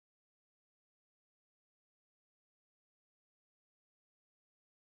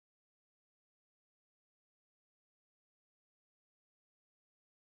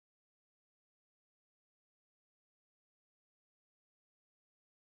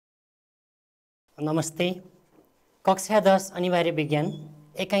नमस्ते। कक्षा 10 अनिवार्य विज्ञान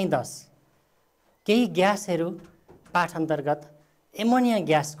एकाइ 10 केही ग्यासहरू पाठ अन्तर्गत एमोनिया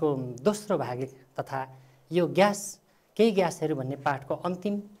ग्यासको दोस्रो भाग तथा यो ग्यास केही ग्यासहरू भन्ने पाठको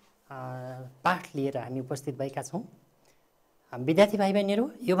अन्तिम पाठ लिएर हामी उपस्थित भएका छौँ। विद्यार्थी भाइ बहिनीहरू,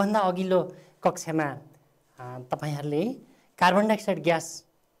 योभन्दा अघिल्लो कक्षामा तपाईहरूले कार्बन डाइअक्साइड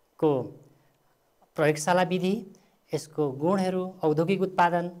ग्यासको प्रयोगशाला विधि, यसको गुणहरू, औद्योगिक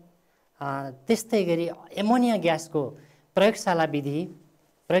उत्पादन, त्यस्तै गरी एमोनिया ग्यासको प्रयोगशाला विधि,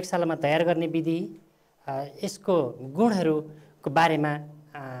 प्रयोगशालामा तयार गर्ने विधि, यसको गुणहरूको बारेमा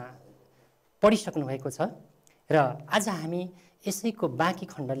पढिसक्नु भएको छ र आज हामी यसैको बाँकी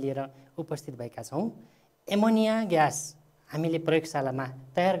खण्ड लिएर उपस्थित भएका छौँ। एमोनिया ग्यास हामीले प्रयोगशालामा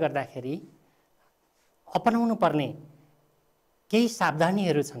तयार गर्दाखेरि अपनाउनु पर्ने केही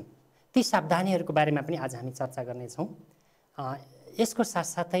सावधानीहरू छन्। ती सावधानीहरूको बारेमा पनि आज हामी चर्चा गर्नेछौँ। यसको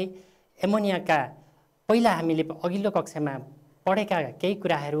साथसाथै एमोनियाका पहिला हामीले अघिल्लो कक्षामा पढेका केही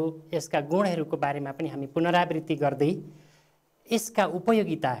कुराहरू, यसका गुणहरूको बारेमा पनि हामी पुनरावृत्ति गर्दै यसका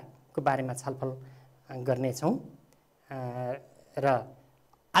उपयोगिताको बारेमा छलफल गर्नेछौँ र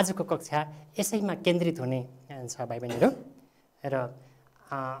आजको कक्षा यसैमा केन्द्रित हुने छ भाइ बहिनीहरू। र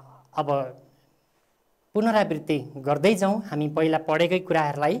अब पुनरावृत्ति गर्दै जाउँ, हामी पहिला पढेकै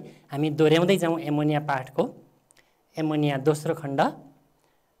कुराहरूलाई हामी दोहोऱ्याउँदै जाउँ। एमोनिया पाठको एमोनिया दोस्रो खण्ड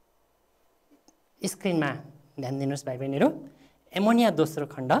स्क्रिनमा ध्यान दिनुहोस् भाइ बहिनीहरू। एमोनिया दोस्रो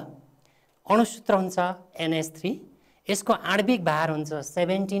खण्ड अणुसूत्र हुन्छ NH3, यसको आणविक भार हुन्छ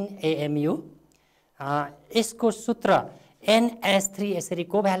 17 AMU। यसको सूत्र NH3 यसरी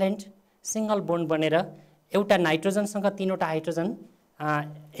कोभ्यालेन्ट सिङ्गल बोन्ड बनेर एउटा नाइट्रोजनसँग तीनवटा हाइड्रोजन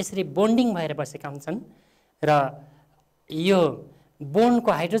यसरी बोन्डिङ भएर बसेका हुन्छन् र यो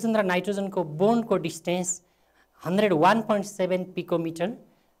बोन्डको हाइड्रोजन र नाइट्रोजनको बोन्डको डिस्टेन्स 101.7 पिकोमिटर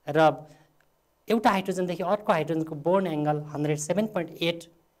र एउटा हाइड्रोजनदेखि अर्को हाइड्रोजनको बोन्ड एङ्गल 107.8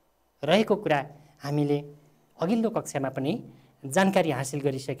 रहेको कुरा हामीले अघिल्लो कक्षामा पनि जानकारी हासिल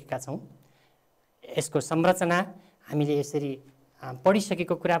गरिसकेका छौँ। यसको संरचना हामीले यसरी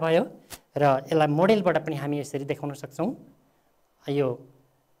पढिसकेको कुरा भयो र यसलाई मोडेलबाट पनि हामी यसरी देखाउन सक्छौँ। यो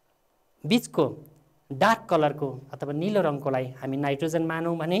बीचको डार्क कलरको अथवा निलो रङकोलाई हामी नाइट्रोजन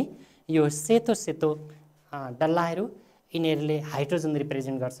मानौँ भने यो सेतो सेतो डल्लाहरू यिनीहरूले हाइड्रोजन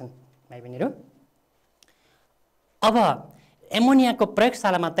रिप्रेजेन्ट गर्छन् भाइ बहिनीहरू। अब एमोनियाको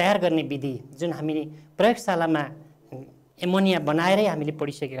प्रयोगशालामा तयार गर्ने विधि, जुन हामीले प्रयोगशालामा एमोनिया बनाएरै हामीले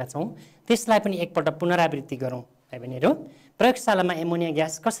पढिसकेका छौँ, त्यसलाई पनि एकपल्ट पुनरावृत्ति गरौँ भाइ बहिनीहरू। प्रयोगशालामा एमोनिया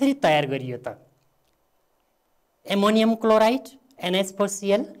ग्यास कसरी तयार गरियो त? एमोनियम क्लोराइड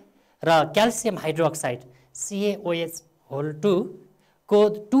NH4Cl र क्याल्सियम हाइड्रोक्साइड CaOH2 को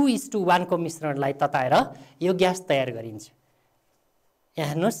 2:1 को मिश्रणलाई तताएर यो ग्यास तयार गरिन्छ। यहाँ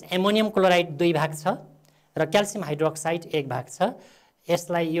हेर्नुहोस्, एमोनियम क्लोराइड 2 भाग छ र क्याल्सियम हाइड्रोक्साइड 1 भाग छ।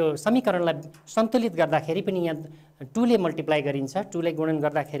 यसलाई यो समीकरणलाई सन्तुलित गर्दाखेरि पनि यहाँ 2 ले मल्टिप्लाई गरिन्छ, 2 ले गुणन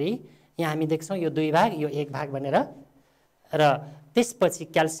गर्दाखेरि यहाँ हामी देख्छौँ यो 2 भाग यो 1 भाग भनेर। र त्यसपछि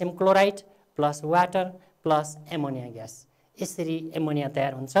calcium chloride plus water plus ammonia gas, यसरी एमोनिया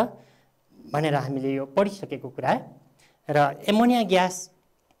तयार हुन्छ भनेर हामीले यो पढिसकेको कुरा। र एमोनिया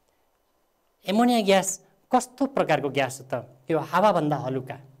ग्यास कस्तो प्रकारको ग्यास हो त? यो हावाभन्दा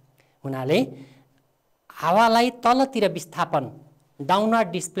हलुका हुनाले हावालाई तलतिर विस्थापन, downward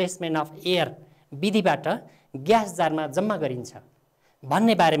displacement of air विधिबाट gas जारमा जम्मा गरिन्छ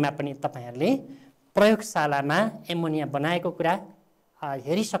भन्ने बारेमा पनि तपाईहरूले प्रयोगशालामा एमोनिया बनाएको कुरा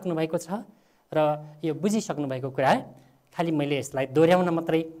हेरिसक्नु भएको छ र यो बुझिसक्नु भएको कुरा। खालि मैले यसलाई दोहोऱ्याउन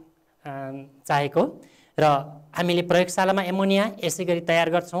मात्रै चाहेको। र हामीले प्रयोगशालामा एमोनिया यसै गरी तयार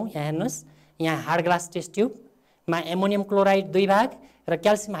गर्छौँ। यहाँ हेर्नुहोस्, यहाँ hard glass test ट्युबमा ammonium chloride 2 भाग र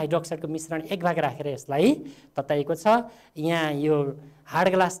क्याल्सियम हाइड्रोक्साइडको मिश्रण 1 भाग राखेर यसलाई तताइएको छ। यहाँ यो हार्ड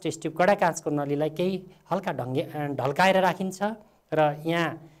ग्लास टेस्ट ट्युब कडा काँचको नलीलाई केही हल्का ढल्काएर राखिन्छ र यहाँ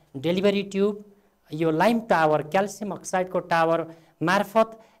डेलिभरी ट्युब, यो लाइम टावर, क्याल्सियम अक्साइडको टावर मार्फत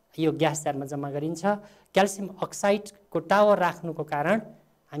यो ग्यास जारमा जम्मा गरिन्छ। क्याल्सियम अक्साइडको टावर राख्नुको कारण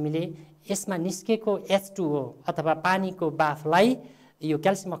हामीले यसमा निस्केको H2O अथवा पानीको बाफलाई यो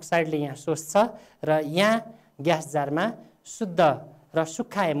क्याल्सियम अक्साइडले यहाँ सोच्छ र यहाँ ग्यास जारमा शुद्ध र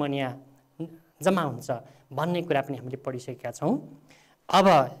सुक्खा एमोनिया जम्मा हुन्छ भन्ने कुरा पनि हामीले पढिसकेका छौँ। अब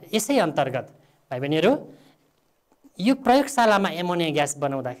यसै अन्तर्गत भाइ बहिनीहरू, यो प्रयोगशालामा एमोनिया ग्यास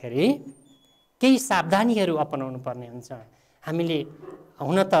बनाउँदाखेरि केही सावधानीहरू अपनाउनु पर्ने हुन्छ। हामीले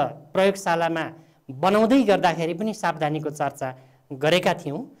हुन त प्रयोगशालामा बनाउँदै गर्दाखेरि पनि सावधानीको चर्चा गरेका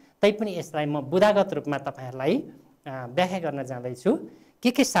थियौँ, तैपनि यसलाई म बुदागत रूपमा तपाईहरूलाई व्याख्या गर्न जाँदैछु।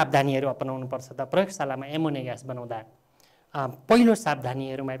 के सावधानीहरू अपनाउनु पर्छ त प्रयोगशालामा एमोनिया ग्यास बनाउँदा? पहिलो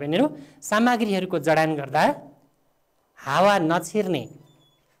सावधानीहरू भाइ बहिनीहरू, सामग्रीहरूको जडान गर्दा हावा नछिर्ने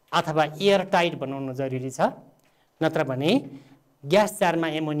अथवा एयर टाइट बनाउनु जरुरी छ, नत्र भने ग्यास जारमा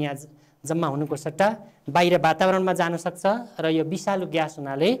एमोनिया जम्मा हुनुको सट्टा बाहिर वातावरणमा जान सक्छ र यो विषालु ग्यास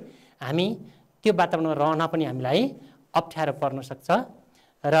हुनाले हामी त्यो वातावरणमा रहन पनि हामीलाई अप्ठ्यारो पर्न सक्छ।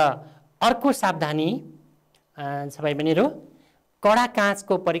 र अर्को सावधानी छ भाइ बहिनीहरू, कडा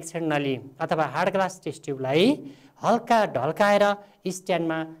काँचको परीक्षण नली अथवा हार्ड ग्लास टेस्ट ट्युबलाई हल्का ढल्काएर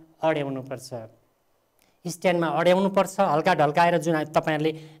स्ट्यान्डमा अड्याउनुपर्छ। स्ट्यान्डमा अड्याउनुपर्छ, हल्का ढल्काएर, जुन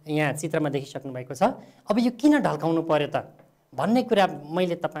तपाईँहरूले यहाँ चित्रमा देखिसक्नु भएको छ। अब यो किन ढल्काउनु पर्यो त भन्ने कुरा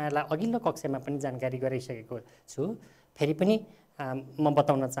मैले तपाईँहरूलाई अघिल्लो कक्षामा पनि जानकारी गराइसकेको छु, फेरि पनि म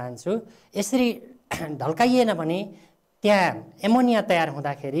बताउन चाहन्छु। यसरी ढल्काइएन भने त्यहाँ एमोनिया तयार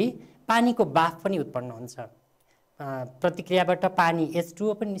हुँदाखेरि पानीको बाफ पनि उत्पन्न हुन्छ। प्रतिक्रियाबाट पानी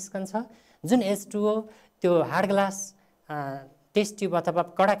H2O पनि निस्कन्छ, जुन H2O त्यो हार्ड ग्लास टेस्ट ट्युब अथवा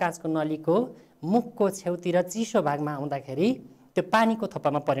कडा काँचको नलीको मुखको छेउतिर चिसो भागमा आउँदाखेरि त्यो पानीको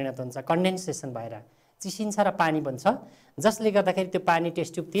थोपामा परिणत हुन्छ, कन्डेन्सेसन भएर चिसिन्छ र पानी बन्छ, जसले गर्दाखेरि त्यो पानी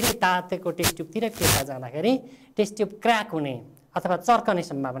टेस्ट ट्युबतिरै, तातेको टेस्ट ट्युबतिरै फेर्दा जाँदाखेरि टेस्ट ट्युब क्र्याक हुने अथवा चर्कने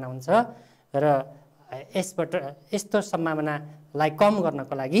सम्भावना हुन्छ। र यसबाट यस्तो सम्भावनालाई कम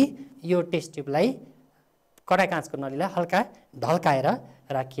गर्नको लागि यो टेस्ट ट्युबलाई, कडा काँचको नलीलाई हल्का ढल्काएर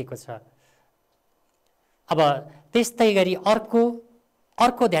राखिएको छ। अब त्यस्तै गरी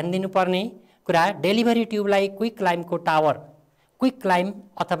अर्को ध्यान दिनुपर्ने कुरा, डेलिभरी ट्युबलाई क्विक लाइमको टावर, क्विक लाइम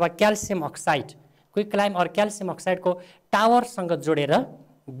अथवा calcium oxide, quick Lime or calcium अक्साइडको टावरसँग जोडेर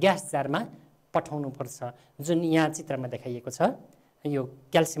ग्यास जारमा पठाउनुपर्छ, जुन यहाँ चित्रमा देखाइएको छ।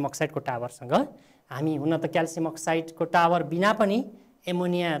 यो क्याल्सियम अक्साइडको टावरसँग हामी हुन त क्याल्सियम अक्साइडको टावर बिना पनि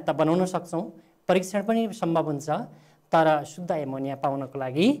एमोनिया त बनाउन सक्छौँ, परीक्षण पनि सम्भव हुन्छ, तर शुद्ध एमोनिया पाउनको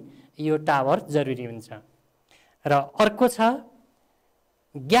लागि यो टावर जरुरी हुन्छ। र अर्को छ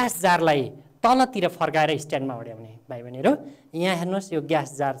ग्यास जारलाई तलतिर फर्काएर स्ट्यान्डमा अड्याउने। भाइ बहिनीहरू, यहाँ हेर्नुहोस्, यो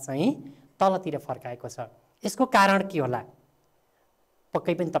ग्यास जार चाहिँ तलतिर फर्काएको छ। यसको कारण के होला?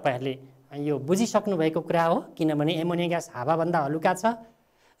 पक्कै पनि तपाईँहरूले यो बुझिसक्नु भएको कुरा हो, किनभने एमोनिया ग्यास हावाभन्दा हलुका छ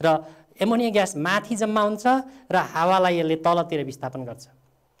र एमोनिया ग्यास माथि जम्मा हुन्छ र हावालाई यसले तलतिर विस्थापन गर्छ।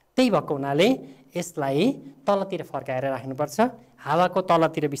 त्यही भएको हुनाले यसलाई तलतिर फर्काएर राख्नुपर्छ। हावाको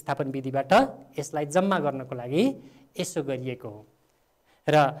तलतिर विस्थापन विधिबाट यसलाई जम्मा गर्नको लागि यसो गरिएको हो।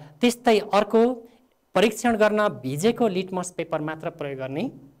 र त्यस्तै अर्को, परीक्षण गर्न भिजेको लिटमस पेपर मात्र प्रयोग गर्ने।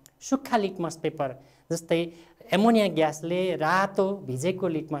 सुक्खा लिटमस पेपर जस्तै एमोनिया ग्यासले रातो भिजेको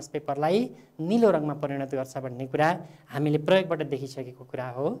लिटमस पेपरलाई निलो रङमा परिणत गर्छ भन्ने कुरा हामीले प्रयोगबाट देखिसकेको कुरा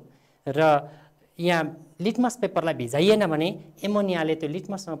हो। र यहाँ लिटमस पेपरलाई भिजाइएन भने एमोनियाले त्यो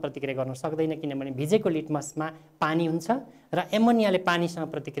लिटमससँग प्रतिक्रिया गर्न सक्दैन, किनभने भिजेको लिटमसमा पानी हुन्छ र एमोनियाले पानीसँग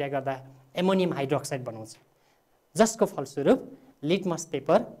प्रतिक्रिया गर्दा एमोनियम हाइड्रोक्साइड बनाउँछ, जसको फलस्वरूप लिटमस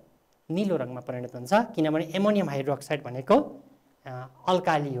पेपर निलो रङमा परिणत हुन्छ। किनभने एमोनियम हाइड्रोक्साइड भनेको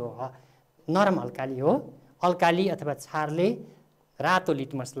अल्काली हो, नरम अल्काली हो। अल्काली अथवा क्षारले रातो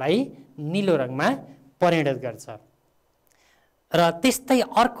लिटमसलाई निलो रङमा परिणत गर्छ। र त्यस्तै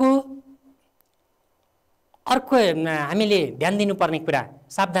अर्को हामीले ध्यान दिनुपर्ने कुरा,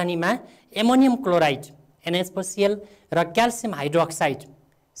 सावधानीमा एमोनियम क्लोराइड NaCl र क्याल्सियम हाइड्रोक्साइड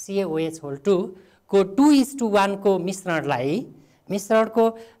CaOH2 को 2:1 को मिश्रणको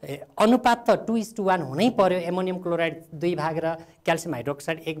अनुपात त 2:1 हुनै पर्यो। एमोनियम क्लोराइड 2 भाग र क्याल्सियम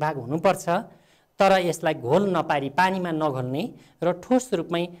हाइड्रोक्साइड 1 भाग हुनुपर्छ, तर यसलाई घोल नपारी, पानीमा नघोल्ने र ठोस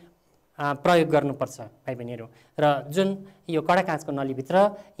रूपमै प्रयोग गर्नुपर्छ भाइ बहिनीहरू। र जुन यो कडा काँचको नलीभित्र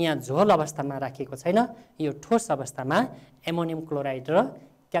यहाँ झोल अवस्थामा राखिएको छैन, यो ठोस अवस्थामा एमोनियम क्लोराइड र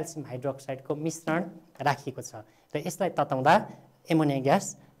क्याल्सियम हाइड्रोक्साइडको मिश्रण राखिएको छ र यसलाई तताउँदा एमोनिया ग्यास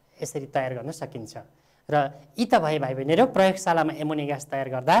यसरी तयार गर्न सकिन्छ। र यी त भए भाइ बहिनीहरू प्रयोगशालामा एमोनिया ग्यास तयार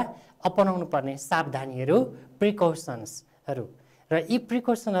गर्दा अपनाउनु पर्ने सावधानीहरू, प्रिकसन्सहरू। र यी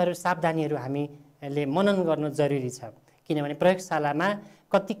प्रिकसनहरू, सावधानीहरू हामीले मनन गर्नु जरुरी छ, किनभने प्रयोगशालामा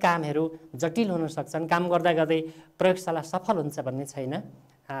कति कामहरू जटिल हुन सक्छन्। काम गर्दा गर्दै प्रयोगशाला सफल हुन्छ भन्ने छैन,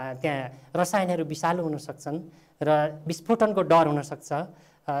 त्यहाँ रसायनहरू विषालु हुन सक्छन् र विस्फोटनको डर हुनसक्छ।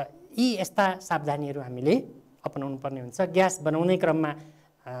 यी यस्ता सावधानीहरू हामीले अपनाउनु पर्ने हुन्छ। ग्यास बनाउने क्रममा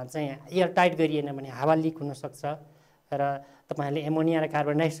चाहिँ एयर टाइट गरिएन भने हावा लिक हुनसक्छ। र तपाईँहरूले एमोनिया र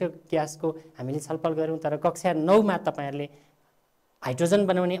कार्बन डाइअक्साइड ग्यासको हामीले छलफल गऱ्यौँ, तर कक्षा 9 मा तपाईँहरूले हाइड्रोजन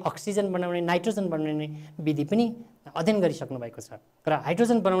बनाउने, अक्सिजन बनाउने, नाइट्रोजन बनाउने विधि पनि अध्ययन गरिसक्नु भएको छ। र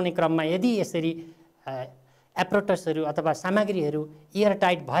हाइड्रोजन बनाउने क्रममा यदि यसरी एप्रोटसहरू अथवा सामग्रीहरू एयर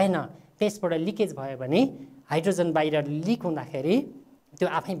टाइट भएन, त्यसबाट लिकेज भयो भने हाइड्रोजन बाहिर लिक हुँदाखेरि त्यो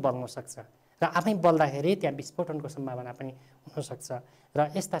आफै बल्न सक्छ र आफै बल्दाखेरि त्यहाँ विस्फोटनको सम्भावना पनि हुनसक्छ। र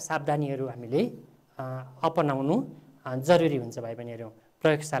यस्ता सावधानीहरू हामीले अपनाउनु जरुरी हुन्छ भाइ बहिनीहरू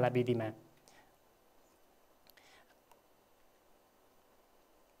प्रयोगशाला विधिमा।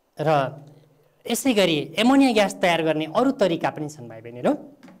 र यसै गरी एमोनिया ग्यास तयार गर्ने अरू तरिका पनि छन् भाइ बहिनीहरू।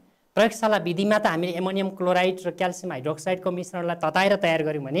 प्रयोगशाला विधिमा त हामीले एमोनियम क्लोराइड र क्याल्सियम हाइड्रोक्साइडको मिश्रणलाई तताएर तयार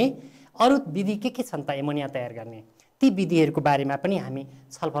गर्यौँ भने अरू विधि के छन् त एमोनिया तयार गर्ने, ती विधिहरूको बारेमा पनि हामी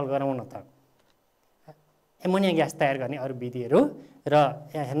छलफल गरौँ न त। एमोनिया ग्यास तयार गर्ने अरू विधिहरू, र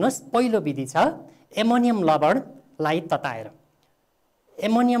यहाँ हेर्नुहोस् पहिलो विधि छ एमोनियम लवणलाई तताएर।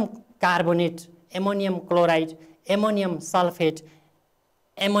 Ammonium carbonate, ammonium chloride, ammonium sulphate,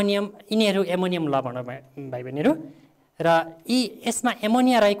 ammonium, यिनीहरू एमोनियम लवण हो भाइ बहिनीहरू। र यसमा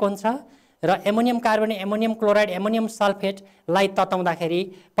एमोनिया रहेको हुन्छ र ammonium carbonate, ammonium chloride, ammonium सल्फेटलाई तताउँदाखेरि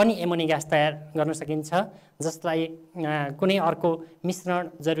पनि एमोनिया ग्यास तयार गर्न सकिन्छ, जसलाई कुनै अर्को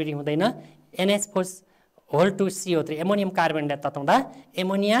मिश्रण जरुरी हुँदैन। NH4 ammonium कार्बोनेटलाई तताउँदा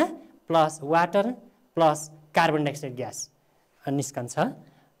ammonia plus water plus carbon dioxide gas निस्कन्छ।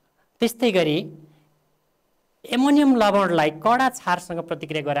 त्यस्तै गरी एमोनियम लवणलाई कडा क्षारसँग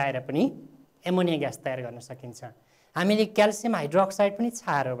प्रतिक्रिया गराएर पनि एमोनिया ग्यास तयार गर्न सकिन्छ। हामीले क्याल्सियम हाइड्रोक्साइड पनि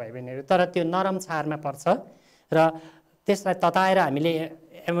क्षार हो भाइ बहिनीहरू, तर त्यो नरम क्षारमा पर्छ र त्यसलाई तताएर हामीले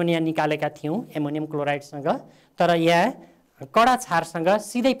एमोनिया निकालेका थियौँ एमोनियम क्लोराइडसँग, तर यहाँ कडा क्षारसँग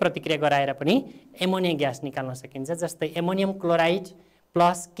सिधै प्रतिक्रिया गराएर पनि एमोनिया ग्यास निकाल्न सकिन्छ। जस्तै ammonium chloride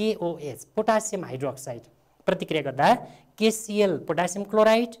plus KOH potassium hydroxide प्रतिक्रिया गर्दा KCl potassium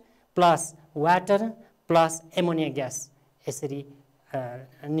chloride plus water plus ammonia gas यसरी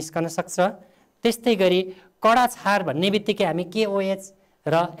निस्कन सक्छ। त्यस्तै गरी कडा क्षार भन्ने बित्तिकै हामी KOH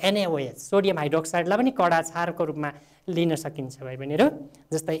र NaOH सोडियम हाइड्रोक्साइडलाई पनि कडा क्षारको रूपमा लिन सकिन्छ भाइ बहिनीहरू।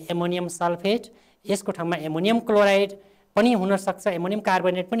 जस्तै एमोनियम सल्फेट, यसको ठाउँमा एमोनियम क्लोराइड पनि हुनसक्छ, एमोनियम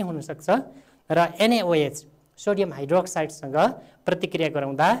कार्बोनेट पनि हुनसक्छ, र NaOH सोडियम हाइड्रोक्साइडसँग प्रतिक्रिया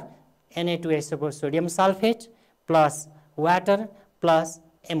गराउँदा Na2SO4 sodium sulphate plus water plus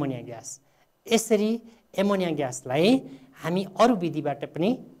ammonia gas. यसरी एमोनिया ग्यासलाई हामी अरू विधिबाट पनि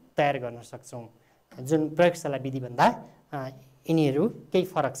तयार गर्न सक्छौँ, जुन प्रयोगशाला विधिभन्दा यिनीहरू केही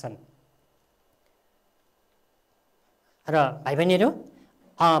फरक छन्। र भाइ बहिनीहरू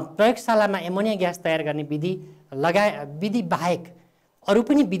प्रयोगशालामा एमोनिया ग्यास तयार गर्ने विधि बाहेक अरू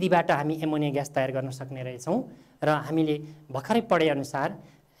पनि विधिबाट हामी एमोनिया ग्यास तयार गर्न सक्ने रहेछौँ। र हामीले भर्खरै पढेअनुसार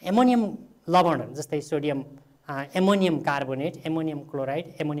एमोनियम लवण जस्तै sodium ammonium carbonate, ammonium chloride,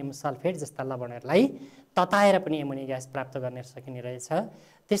 ammonium sulphate जस्ता लवणहरूलाई तताएर पनि एमोनिया ग्यास प्राप्त गर्न सकिने रहेछ।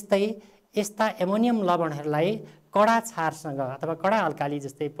 त्यस्तै यस्ता एमोनियम लवणहरूलाई कडा क्षारसँग अथवा कडा अल्काली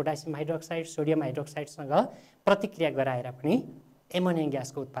जस्तै पोटासियम हाइड्रोक्साइड, सोडियम हाइड्रोक्साइडसँग प्रतिक्रिया गराएर पनि एमोनिया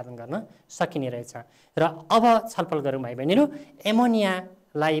ग्यासको उत्पादन गर्न सकिने रहेछ। र अब छलफल गरौँ भाइ बहिनीहरू,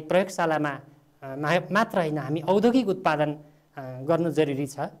 एमोनियालाई प्रयोगशालामा मात्र होइन हामी औद्योगिक उत्पादन गर्नु जरुरी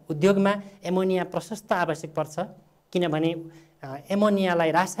छ। उद्योगमा एमोनिया प्रशस्त आवश्यक पर्छ, किनभने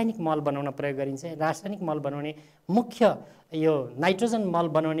एमोनियालाई रासायनिक मल बनाउन प्रयोग गरिन्छ। रासायनिक मल बनाउने मुख्य यो नाइट्रोजन मल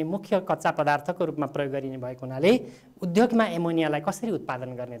बनाउने मुख्य कच्चा पदार्थको रूपमा प्रयोग गरिने भएको हुनाले उद्योगमा एमोनियालाई कसरी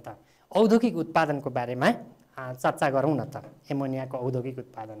उत्पादन गर्ने त, औद्योगिक उत्पादनको बारेमा चर्चा गरौँ न त। एमोनियाको औद्योगिक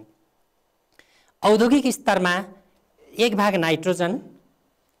उत्पादन औद्योगिक स्तरमा 1 भाग नाइट्रोजन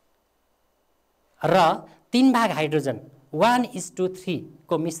र 3 भाग हाइड्रोजन 1:3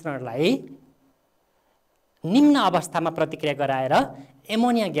 को मिश्रणलाई निम्न अवस्थामा प्रतिक्रिया गराएर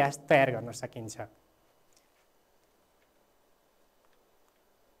एमोनिया ग्यास तयार गर्न सकिन्छ।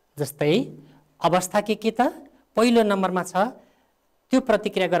 जस्तै अवस्था के त, पहिलो नम्बरमा छ त्यो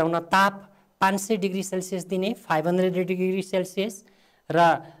प्रतिक्रिया गराउन ताप 500 डिग्री सेल्सियस दिने, 500 डिग्री सेल्सियस, र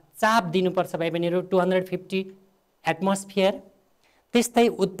चाप दिनुपर्छ भाइ बहिनीहरू 250 एटमोस्फियर। त्यस्तै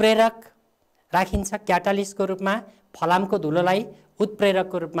उत्प्रेरक राखिन्छ क्याटालिस्टको रूपमा, फलामको धुलोलाई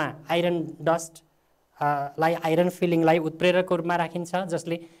उत्प्रेरकको रूपमा आइरन डस्ट लाई आइरन फिलिङलाई उत्प्रेरकको रूपमा राखिन्छ,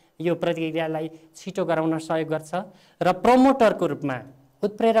 जसले यो प्रतिक्रियालाई छिटो गराउन सहयोग गर्छ। र प्रोमोटरको रूपमा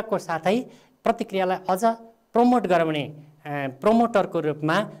उत्प्रेरकको साथै प्रतिक्रियालाई अझ प्रोमोट गराउने प्रोमोटरको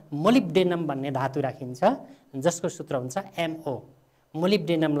रूपमा मोलिब्डेनम भन्ने धातु राखिन्छ, जसको सूत्र हुन्छ MO।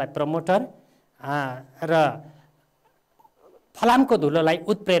 मोलिब्डेनमलाई प्रोमोटर र फलामको धुलोलाई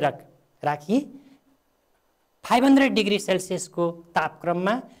उत्प्रेरक राखी 500 डिग्री सेल्सियसको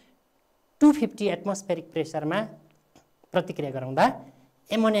तापक्रममा 250 एटमोस्फेरिक प्रेसरमा प्रतिक्रिया गराउँदा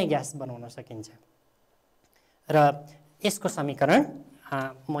एमोनिया ग्यास बनाउन सकिन्छ। र यसको समीकरण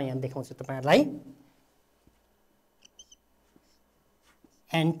म यहाँ देखाउँछु तपाईहरुलाई।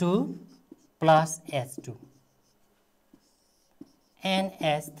 N2 plus H2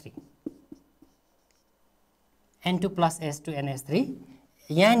 NH3 N2 plus H2 NH3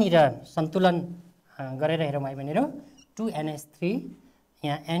 यहाँनिर सन्तुलन गरेर हेरौँ है भनेर 2NH3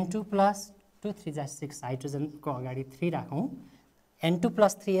 यहाँ N2 plus 2 3 जा 6 हाइड्रोजनको अगाडि 3 राखौँ N2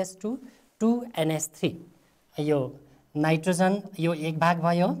 + 3s2 2NH3 यो नाइट्रोजन यो 1 भाग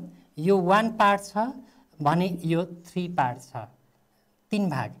भयो यो 1 पार्ट छ भने यो 3 पार्ट छ 3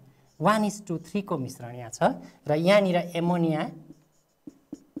 भाग 1:3 को मिश्रण यहाँ छ र यहाँनिर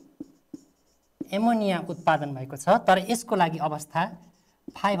एमोनिया उत्पादन भएको छ तर यसको लागि अवस्था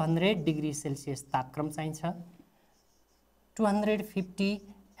 500 डिग्री सेल्सियस तापक्रम चाहिन्छ 250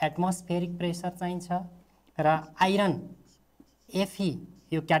 एटमोस्फेरिक प्रेसर चाहिन्छ र आइरन Fe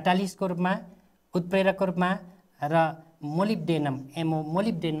यो क्याटालिस्टको रूपमा उत्प्रेरकको रूपमा र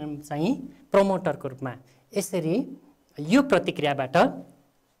मोलिब्डेनम चाहिँ प्रोमोटरको रूपमा यसरी यो प्रतिक्रियाबाट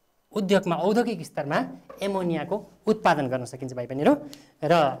उद्योगमा औद्योगिक स्तरमा एमोनियाको उत्पादन गर्न सकिन्छ भाइ बहिनीहरु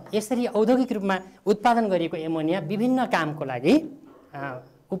र यसरी औद्योगिक रूपमा उत्पादन गरिएको एमोनिया विभिन्न कामको लागि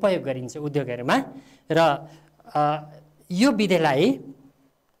उपयोग गरिन्छ उद्योगहरुमा र यो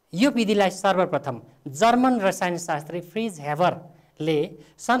विधिलाई सर्वप्रथम जर्मन रसायनशास्त्री फ्रिज हेबरले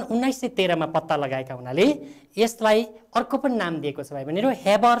सन् 1913 मा पत्ता लगाएका हुनाले यसलाई अर्को पनि नाम दिएको छ भाइ बहिनीहरु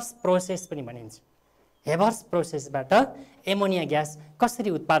हेबर्स प्रोसेस पनि भनिन्छ हेबर्स प्रोसेसबाट एमोनिया ग्यास कसरी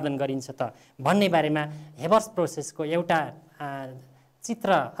उत्पादन गरिन्छ त भन्ने बारेमा हेबर्स प्रोसेसको एउटा चित्र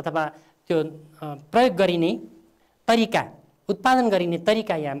अथवा त्यो प्रयोग गरिने तरिका उत्पादन गरिने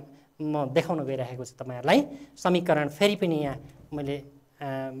तरिका यहाँ म देखाउन गइरहेको छु तपाईहरुलाई समीकरण फेरि पनि यहाँ मैले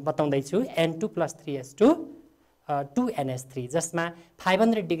बताउँदै छु N2 + 3s2 2NH3 जसमा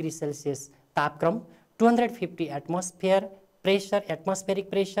 500 डिग्री सेल्सियस तापक्रम 250 एटमोस्फेरिक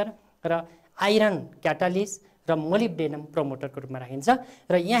प्रेसर र आइरन क्याटालिस्ट र मोलिब्डेनम प्रोमोटरको रूपमा राखिन्छ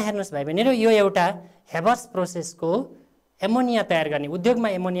र यहाँ हेर्नुस् भाइ बहिनीहरु यो एउटा हेबर्स प्रोसेसको एमोनिया तयार गर्ने उद्योगमा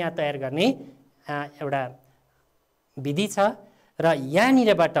एमोनिया तयार गर्ने एउटा विधि छ र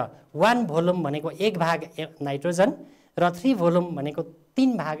यहाँनिरबाट 1 भोल्युम भनेको 1 भाग नाइट्रोजन र 3 भोल्युम भनेको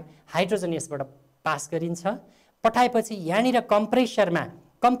 3 भाग हाइड्रोजन यसबाट पास गरिन्छ पठाएपछि यहाँनिर कम्प्रेसरमा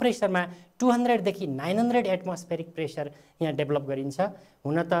 200 देखि 900 एटमोस्फेरिक प्रेसर यहाँ डेभलप गरिन्छ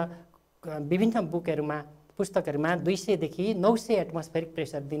हुन त विभिन्न बुकहरुमा पुस्तकहरुमा 200 देखि 900 एटमोस्फेरिक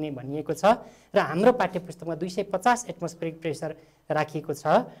प्रेसर दिने भनिएको छ र हाम्रो पाठ्यपुस्तकमा 250 एटमोस्फेरिक प्रेसर राखिएको छ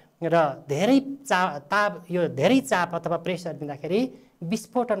र धेरै चाप अथवा प्रेसर दिँदाखेरि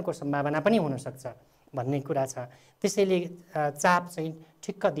विस्फोटनको सम्भावना पनि हुन सक्छ भन्ने कुरा छ त्यसैले चाप चाहिँ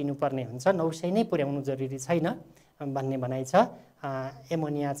ठिक्क दिनुपर्ने हुन्छ 900 नै पुर्याउनु जरुरी छैन भन्ने भनाइ छ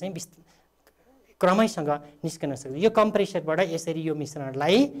एमोनिया चाहिँ क्रमैसँग निस्कन सक्छ यो कम्प्रेसरबाट यसरी यो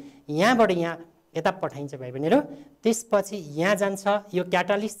मिश्रणलाई यहाँबाट यहाँ यता पठाइन्छ भाइ बहिनीहरु त्यसपछि यहाँ जान्छ यो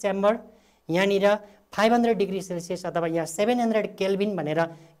क्याटालिस्ट च्याम्बर यहाँनिर 500 डिग्री सेल्सियस अथवा यहाँ 700 केल्भिन भनेर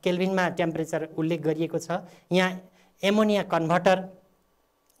केल्भिनमा टेम्परेचर उल्लेख गरिएको छ यहाँ एमोनिया कन्भर्टर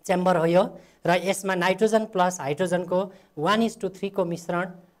च्याम्बर हो यो र यसमा नाइट्रोजन प्लस हाइड्रोजनको 1:3 को मिश्रण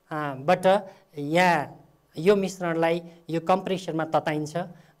बाट यहाँ यो मिश्रणलाई यो कम्प्रेसरमा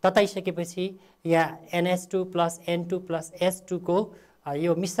तताइसकेपछि यहाँ NH2 + N2 + S2 को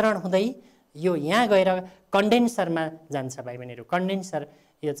यो मिश्रण हुँदै यो यहाँ गएर कन्डेन्सरमा जान्छ भाइ बहिनीहरु कन्डेन्सर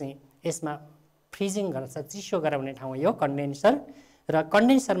यो चाहिँ यसमा फ्रिजिङ गर्छ चिसो गराउने ठाउँ यो कन्डेन्सर र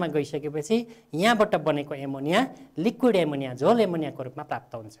कन्डेन्सरमा गइसकेपछि यहाँबाट बनेको एमोनिया लिक्विड एमोनिया झोल एमोनियाको रूपमा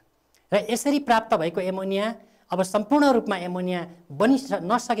प्राप्त हुन्छ र यसरी प्राप्त भएको एमोनिया अब सम्पूर्ण रूपमा एमोनिया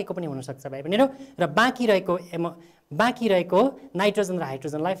नसकेको पनि हुन सक्छ भाइ बहिनीहरु र बाँकी रहेको नाइट्रोजन र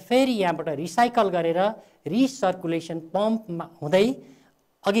हाइड्रोजनलाई फेरि यहाँबाट रिसाइकल गरेर रिसर्कुलेसन पम्पमा हुँदै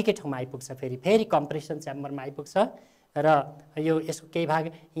अघिकै ठाउँमा आइपुग्छ फेरि कम्प्रेसन च्याम्बरमा आइपुग्छ र यो यसको केही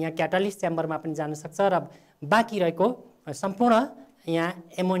भाग यहाँ क्याटालिस्ट च्याम्बरमा पनि जान सक्छ र बाँकी रहेको सम्पूर्ण यहाँ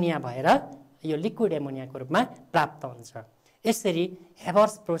एमोनिया भएर यो लिक्विड एमोनियाको रूपमा प्राप्त हुन्छ यसरी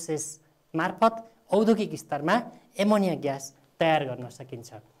हेबर्स प्रोसेस मार्फत औद्योगिक स्तरमा एमोनिया ग्यास तयार गर्न सकिन्छ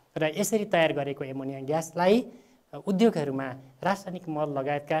र यसरी तयार गरेको एमोनिया ग्यासलाई उद्योगहरुमा रासायनिक मल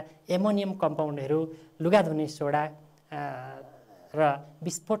लगायतका एमोनियम कम्पाउन्डहरु लुगा धुने सोडा र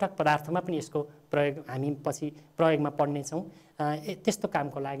विस्फोटक पदार्थमा पनि यसको प्रयोग हामी पछि प्रयोगमा पढ्ने छौं त्यस्तो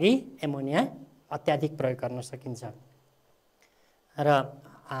कामको लागि एमोनिया अत्याधिक प्रयोग गर्न सकिन्छ र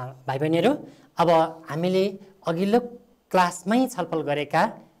भाइ बहिनीहरु अब हामीले अघिल्लो क्लासमै छलफल गरेका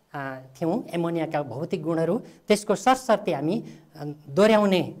थियौं एमोनियाका भौतिक गुणहरु त्यसको सरसर्ती हामी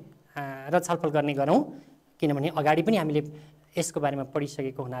दोहोर्याउने र छलफल गर्ने गरौं किनभने अगाडि पनि हामीले यसको बारेमा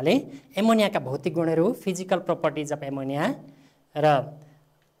पढिसकेको हुनाले एमोनियाका भौतिक गुणहरु फिजिकल प्रोपर्टिज अफ एमोनिया र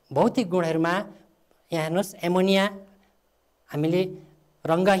भौतिक गुणहरुमा यहाँ हेर्नुस् एमोनिया हामीले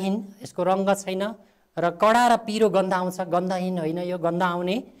रंगहीन यसको रंग छैन र कडा र पिरो गन्ध आउँछ गन्धहीन होइन यो गन्ध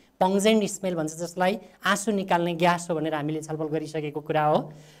आउने पंजेन्ट स्मेल भन्छ जसलाई आँसु निकाल्ने ग्यास हो भनेर हामीले छलफल गरिसकेको कुरा हो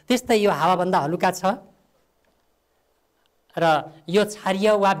त्यस्तै यो हावाभन्दा हलुका छ र यो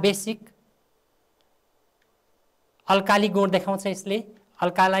क्षारीय वा बेसिक अल्काली गुण देखाउँछ, यसले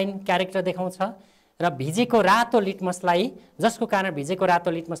अल्कालाइन क्यारेक्टर देखाउँछ। र भिजेको रातो लिटमसलाई, जसको कारण भिजेको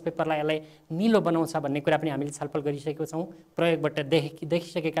रातो लिटमस पेपरलाई यसलाई निलो बनाउँछ भन्ने कुरा पनि हामीले छलफल गरिसकेका छौँ, प्रयोगबाट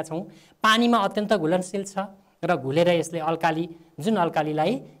देखिसकेका छौँ। पानीमा अत्यन्त घुलनशील छ र घुलेर यसले अल्काली, जुन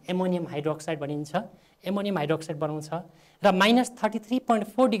अल्कालीलाई एमोनियम हाइड्रोक्साइड भनिन्छ, एमोनियम हाइड्रोक्साइड बनाउँछ। र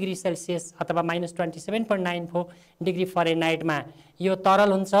 -33.4 डिग्री सेल्सियस अथवा -27.94 डिग्री फरेनहाइटमा यो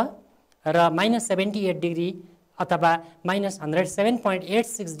तरल हुन्छ र -78 डिग्री अथवा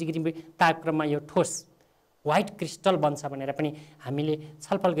 -107.86 डिग्री तापक्रममा यो ठोस व्हाइट क्रिस्टल बन्छ भनेर पनि हामीले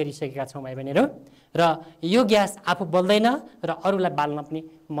छलफल गरिसकेका छौँ भाइ बहिनीहरू। र यो ग्यास आफू बल्दैन र अरूलाई बाल्न पनि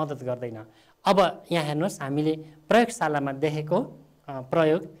मद्दत गर्दैन। अब यहाँ हेर्नुहोस्, हामीले प्रयोगशालामा देखेको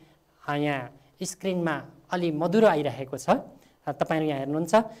प्रयोग यहाँ स्क्रिनमा अलि मधुरो आइरहेको छ। तपाईहरु यहाँ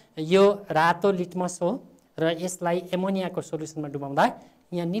हेर्नुहुन्छ, यो रातो लिटमस हो र यसलाई एमोनियाको सोलुसनमा डुबाउँदा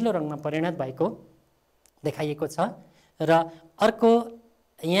यहाँ निलो रङमा परिणत भएको देखाइएको छ। र अर्को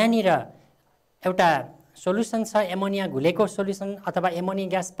यहाँनिर एउटा सोलुसन छ, एमोनिया घुलेको सोलुसन अथवा एमोनिया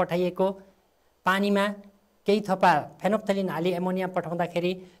ग्यास पठाइएको पानीमा केही थोपा फेनोप्थेलिन हाली एमोनिया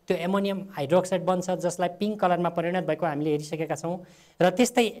पठाउँदाखेरि त्यो एमोनियम हाइड्रोक्साइड बन्छ, जसलाई पिङ्क कलरमा परिणत भएको हामीले हेरिसकेका छौँ। र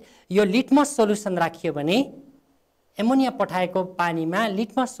त्यस्तै यो लिटमस सोलुसन राखियो भने, एमोनिया पठाएको पानीमा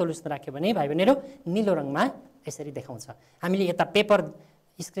लिटमस सोलुसन राख्यो भने भाइ बहिनीहरू निलो रङमा यसरी देखाउँछ। हामीले यता पेपर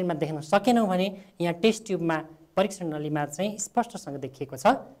स्क्रिनमा देख्न सकेनौँ भने यहाँ टेस्ट ट्युबमा परीक्षण नलीमा चाहिँ स्पष्टसँग देखिएको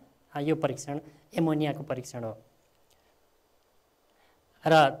छ। यो परीक्षण एमोनियाको परीक्षण हो।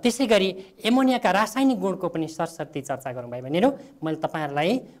 र त्यसै गरी एमोनियाका रासायनिक गुणको पनि सरसर्ती चर्चा गरौँ भाइ बहिनीहरू। मैले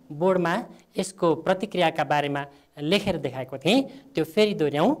तपाईहरुलाई बोर्डमा यसको प्रतिक्रियाका बारेमा लेखेर देखाएको थिएँ, त्यो फेरि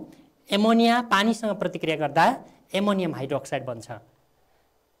दोहोर्याउँ। एमोनिया पानीसँग प्रतिक्रिया गर्दा एमोनियम हाइड्रोक्साइड बन्छ।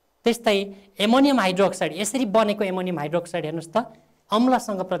 त्यस्तै एमोनियम हाइड्रोक्साइड, यसरी बनेको एमोनियम हाइड्रोक्साइड हेर्नुहोस् त,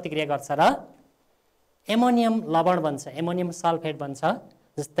 अम्लसँग प्रतिक्रिया गर्छ र एमोनियम लवण बन्छ, एमोनियम सल्फेट बन्छ।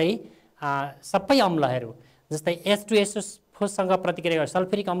 जस्तै सबै अम्लहरू, जस्तै H2SO4सँग प्रतिक्रिया गर्यो,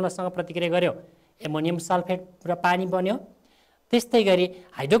 सल्फ्युरिक अम्लसँग प्रतिक्रिया गर्यो, एमोनियम सल्फेट र पानी बन्यो। त्यस्तै गरी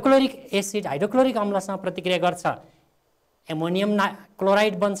हाइड्रोक्लोरिक एसिड हाइड्रोक्लोरिक अम्लसँग प्रतिक्रिया गर्छ, एमोनियम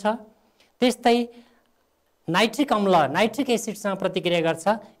क्लोराइड बन्छ। त्यस्तै नाइट्रिक अम्ल नाइट्रिक एसिडसँग प्रतिक्रिया गर्छ,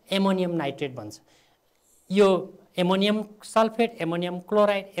 एमोनियम नाइट्रेट बन्छ। यो ammonium sulphate, ammonium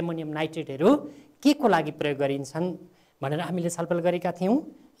chloride, ammonium नाइट्रेटहरू के को लागि प्रयोग गरिन्छन् भनेर हामीले छलफल गरेका थियौँ।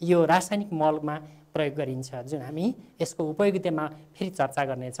 यो रासायनिक मलमा प्रयोग गरिन्छ, जुन हामी यसको उपयोगितामा फेरि चर्चा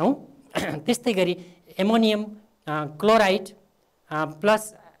गर्नेछौँ। त्यस्तै गरी ammonium chloride plus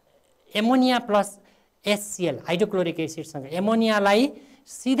ammonia plus HCl hydrochloric एसिडसँग, एमोनियालाई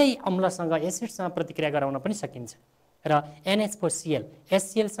सिधै अम्लसँग एसिडसँग प्रतिक्रिया गराउन पनि सकिन्छ। र NH4Cl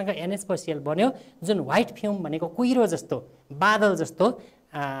HClसँग NH4Cl बन्यो, जुन व्हाइट फ्युम भनेको कुहिरो जस्तो, बादल जस्तो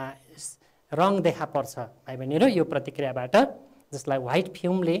रङ देखा पर्छ भाइ बहिनीहरू यो प्रतिक्रियाबाट, जसलाई व्हाइट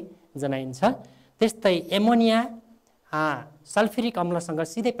फ्युमले जनाइन्छ। त्यस्तै एमोनिया सल्फ्युरिक अम्लसँग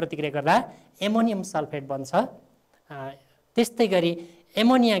सिधै प्रतिक्रिया गर्दा एमोनियम सल्फेट बन्छ। त्यस्तै गरी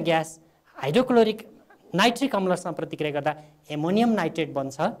एमोनिया ग्यास हाइड्रोक्लोरिक नाइट्रिक अम्लसँग प्रतिक्रिया गर्दा एमोनियम नाइट्रेट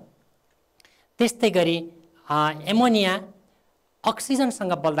बन्छ। त्यस्तै गरी एमोनिया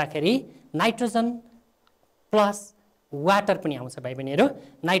अक्सिजनसँग बल्दाखेरि नाइट्रोजन प्लस वाटर पनि आउँछ भाइ बहिनीहरू,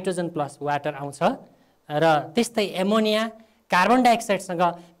 नाइट्रोजन प्लस वाटर आउँछ। र त्यस्तै ammonia carbon डाइअक्साइडसँग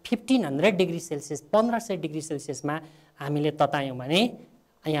 1500 degree Celsius 1500 degree सेल्सियसमा हामीले ततायौँ भने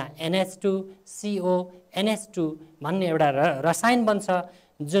यहाँ NH2CO NH2 भन्ने एउटा रसायन बन्छ,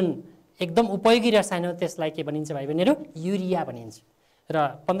 जुन एकदम उपयोगी रसायन हो। त्यसलाई के भनिन्छ भाइ बहिनीहरू? युरिया भनिन्छ।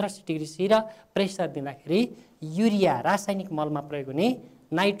 र 1500 डिग्री सी र प्रेसर दिँदाखेरि युरिया रासायनिक मलमा प्रयोग हुने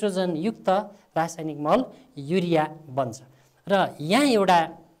नाइट्रोजन युक्त रासायनिक मल युरिया बन्छ। र यहाँ एउटा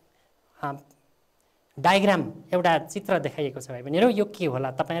डायग्राम, एउटा चित्र देखाइएको छ भाइ बहिनीहरू। यो के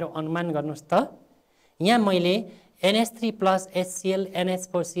होला तपाईहरु अनुमान गर्नुहोस् त। यहाँ मैले NH3 plus HCl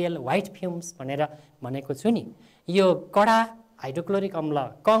NH4Cl white fumes भनेर भनेको छु नि। यो कडा हाइड्रोक्लोरिक अम्ल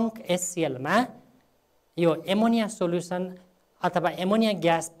कङ्क HCl मा यो एमोनिया सोलुसन अथवा एमोनिया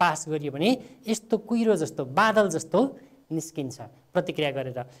ग्यास पास गरियो भने यस्तो कुहिरो जस्तो, बादल जस्तो निस्किन्छ प्रतिक्रिया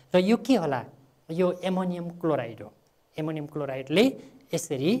गरेर। र यो के होला? यो एमोनियम क्लोराइड हो। एमोनियम क्लोराइडले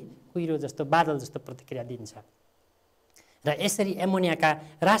यसरी कुहिरो जस्तो, बादल जस्तो प्रतिक्रिया दिन्छ। र यसरी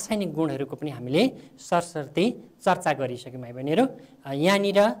एमोनियाका रासायनिक गुणहरूको पनि हामीले सरसर्ती चर्चा गरिसक्यौँ भाइ बहिनीहरू।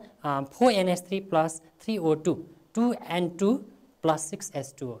 यहाँनिर 4NH3 plus 3O2 2N2 plus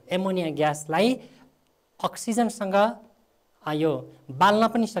 6H2O ammonia ग्यासलाई अक्सिजनसँग यो बाल्न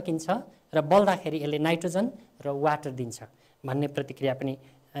पनि सकिन्छ र बल्दाखेरि यसले नाइट्रोजन र वाटर दिन्छ भन्ने प्रतिक्रिया पनि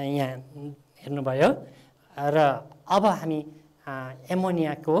यहाँ हेर्नुभयो। र अब हामी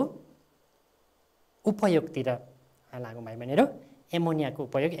एमोनियाको उपयोगतिर लागौँ भाइ बहिनीहरू। एमोनियाको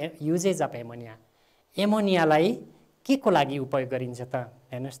उपयोग, युजेज अफ एमोनिया। एमोनियालाई के को लागि उपयोग गरिन्छ त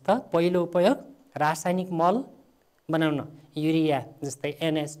हेर्नुहोस् त। पहिलो उपयोग रासायनिक मल बनाउन, युरिया जस्तै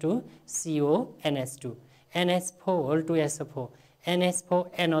NH2CO NH2, NH4 NH4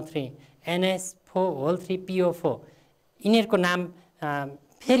 NO3 NH4 3PO4 यिनीहरूको नाम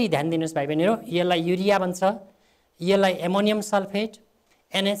फेरि ध्यान दिनुहोस् भाइ बहिनीहरू। यसलाई युरिया भन्छ, यसलाई ammonium sulphate,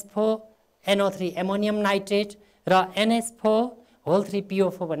 NH4 NO3 ammonium nitrate र NH4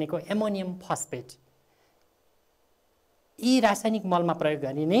 3PO4 भनेको एमोनियम फस्फेट। यी रासायनिक मलमा प्रयोग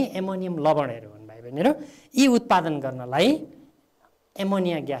गरिने एमोनियम लवणहरू हुन् भाइ बहिनीहरू। यी उत्पादन गर्नलाई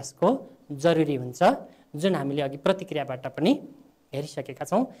एमोनिया ग्यासको जरुरी हुन्छ, जुन हामीले अघि प्रतिक्रियाबाट पनि हेरिसकेका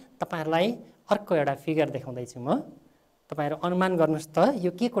छौँ। तपाईहरुलाई अर्को एउटा फिगर देखाउँदैछु म। तपाईहरु अनुमान गर्नुस् त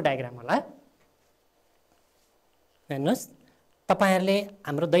यो के को डायग्राम होला। हेर्नुस्, तपाईहरुले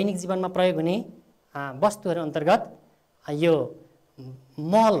हाम्रो दैनिक जीवनमा प्रयोग हुने वस्तुहरू अन्तर्गत यो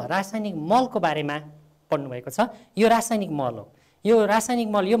मल, रासायनिक मलको बारेमा पढ्नु भएको छ। यो रासायनिक मल हो। यो रासायनिक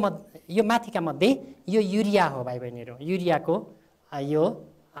मल यो माथिका मध्ये यो युरिया हो भाइ बहिनीहरू। युरियाको यो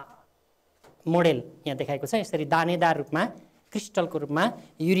मोडेल यहाँ देखाएको छ। यसरी दानेदार रूपमा, क्रिस्टलको रूपमा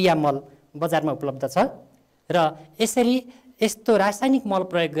युरिया मल बजारमा उपलब्ध छ र यसरी यस्तो रासायनिक मल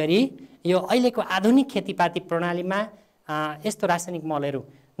प्रयोग गरी यो अहिलेको आधुनिक खेतीपाती प्रणालीमा यस्तो रासायनिक मलहरू,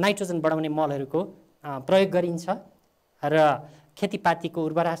 नाइट्रोजन बढाउने मलहरूको प्रयोग गरिन्छ र खेतीपातीको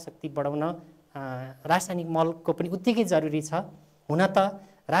उर्वरा शक्ति बढाउन रासायनिक मलको पनि उत्तिकै जरुरी छ। हुन त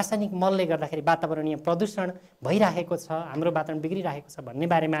रासायनिक मलले गर्दाखेरि वातावरणीय प्रदूषण भइरहेको छ, हाम्रो वातावरण बिग्रिरहेको छ भन्ने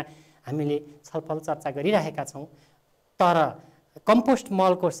बारेमा हामीले छलफल चर्चा गरिरहेका छौँ। तर कम्पोस्ट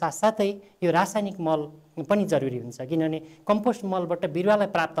मलको साथसाथै यो रासायनिक मल पनि जरुरी हुन्छ, किनभने कम्पोस्ट मलबाट बिरुवालाई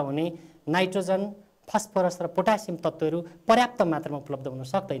प्राप्त हुने नाइट्रोजन, फस्फोरस र पोटासियम तत्त्वहरू पर्याप्त मात्रामा उपलब्ध हुन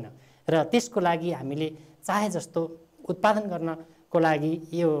सक्दैन र त्यसको लागि हामीले चाहे जस्तो उत्पादन गर्नको लागि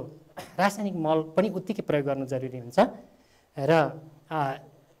यो रासायनिक मल पनि उत्तिकै प्रयोग गर्नु जरुरी हुन्छ र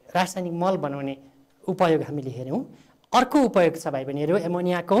रासायनिक मल बनाउने उपयोग हामीले हेर्यौँ। अर्को उपयोग छ भाइ बहिनीहरू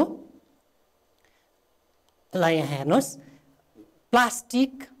एमोनियाको। लाई यहाँ हेर्नुहोस्,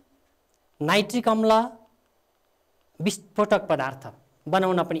 प्लास्टिक, नाइट्रिक अम्ल, विस्फोटक पदार्थ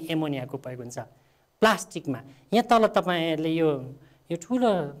बनाउन पनि एमोनियाको उपयोग हुन्छ। प्लास्टिकमा यहाँ तल तपाईहरुले यो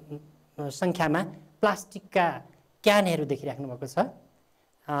ठुलो संख्यामा प्लास्टिकका क्यानहरू देखिराख्नु भएको छ।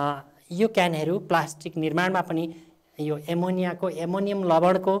 यो क्यानहरू प्लास्टिक निर्माणमा पनि यो एमोनियाको, एमोनियम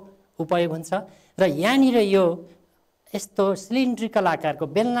लवणको उपयोग हुन्छ र यहाँनिर यो यस्तो सिलिन्ड्रिकल आकारको,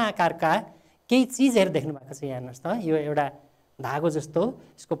 बेलना आकारका केही चिजहरू देख्नु भएको छ। यहाँ हेर्नुहोस् त, यो एउटा धागो जस्तो,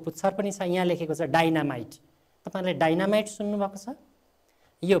 यसको पुच्छर पनि छ। यहाँ लेखेको छ डाइनामाइट। तपाईहरुले डाइनामाइट सुन्नुभएको छ?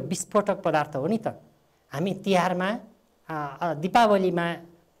 यो विस्फोटक पदार्थ हो नि त। हामी तिहारमा, दीपावलीमा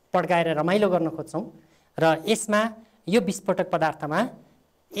पड्काएर रमाइलो गर्न खोज्छौँ र यसमा यो विस्फोटक पदार्थमा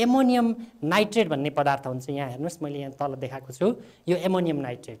एमोनियम नाइट्रेट भन्ने पदार्थ हुन्छ। यहाँ हेर्नुहोस्, मैले यहाँ तल देखाएको छु यो एमोनियम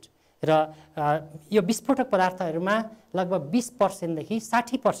नाइट्रेट र यो विस्फोटक पदार्थहरूमा लगभग 20% देखि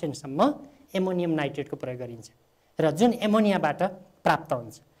 60% सम्म एमोनियम नाइट्रेटको प्रयोग गरिन्छ र जुन एमोनियाबाट प्राप्त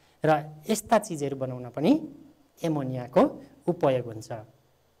हुन्छ र यस्ता चिजहरू बनाउन पनि एमोनियाको उपयोग हुन्छ।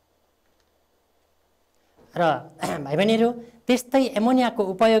 र भाइ बहिनीहरू, त्यस्तै एमोनियाको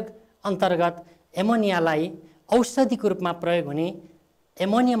उपयोग अन्तर्गत एमोनियालाई औषधिको रूपमा प्रयोग हुने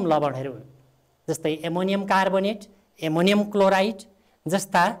एमोनियम लवणहरू जस्तै एमोनियम कार्बोनेट, एमोनियम क्लोराइड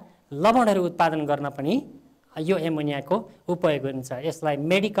जस्ता लवणहरू उत्पादन गर्न पनि यो एमोनियाको उपयोग हुन्छ। यसलाई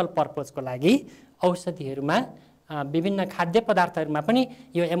मेडिकल पर्पजको लागि औषधिहरूमा, विभिन्न खाद्य पदार्थहरूमा पनि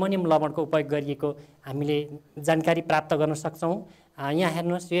यो एमोनियम लवणको उपयोग गरिएको हामीले जानकारी प्राप्त गर्न सक्छौँ। यहाँ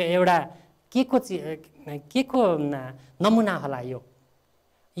हेर्नुहोस्, यो एउटा के को नमुना होला।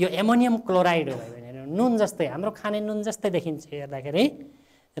 यो एमोनियम क्लोराइड हो भाइ बहिनीहरू। नुन जस्तै, हाम्रो खाने नुन जस्तै देखिन्छ हेर्दाखेरि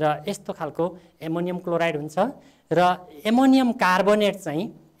र यस्तो खालको एमोनियम क्लोराइड हुन्छ। र एमोनियम कार्बोनेट चाहिँ,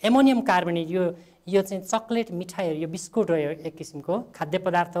 एमोनियम कार्बोनेट यो चाहिँ चकलेट, मिठाईहरू, यो बिस्कुट हो, एक किसिमको खाद्य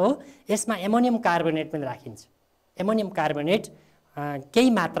पदार्थ हो। यसमा एमोनियम कार्बोनेट पनि राखिन्छ। एमोनियम कार्बोनेट केही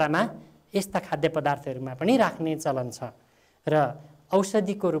मात्रामा यस्ता खाद्य पदार्थहरूमा पनि राख्ने चलन छ र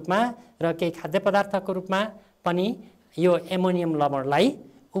औषधिको रूपमा र केही खाद्य पदार्थको रूपमा पनि यो एमोनियम लवणलाई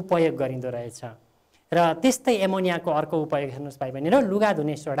उपयोग गरिँदो रहेछ। र त्यस्तै एमोनियाको अर्को उपयोग हेर्नुहोस् भाइ बहिनीहरू, लुगा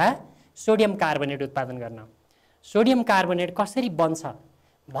धुने सोडा, सोडियम कार्बोनेट उत्पादन गर्न। सोडियम कार्बोनेट कसरी बन्छ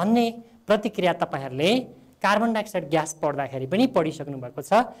भन्ने प्रतिक्रिया तपाईहरुले कार्बन डाइअक्साइड ग्यास पढ्दाखेरि पनि पढिसक्नु भएको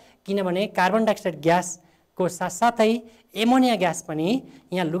छ, किनभने कार्बन डाइअक्साइड ग्यासको साथसाथै एमोनिया ग्यास पनि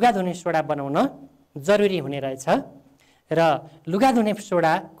यहाँ लुगा धुने सोडा बनाउन जरुरी हुने रहेछ र लुगा धुने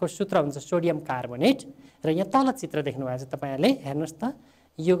सोडाको सूत्र हुन्छ सोडियम कार्बोनेट र यहाँ तल चित्र देख्नु भएको छ तपाईहरुले। हेर्नुहोस् त,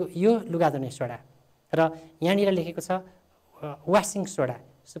 यो लुगा धुने सोडा र यहाँनिर लेखेको छ washing soda,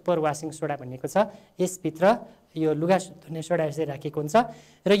 super washing soda भनेको छ। यसभित्र यो लुगा धुने सोडा यसरी राखेको हुन्छ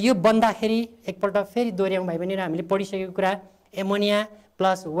र यो बन्दाखेरि एकपल्ट फेरि दोहोऱ्याउँ भाइ बहिनी, हामीले पढिसकेको कुरा ammonia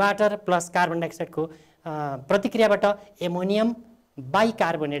plus water plus carbon डाइअक्साइडको प्रतिक्रियाबाट ammonium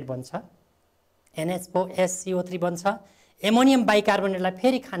bicarbonate बन्छ, NH4SCO3 बन्छ। एमोनियम बाइकार्बोनेटलाई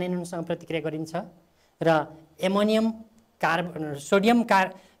फेरि खाने नुनसँग प्रतिक्रिया गरिन्छ र एमोनियम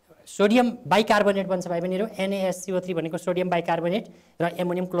सोडियम बाइकार्बोनेट बन्छ भाइ बहिनीहरू, NaSCO3 भनेको सोडियम बाइकार्बोनेट र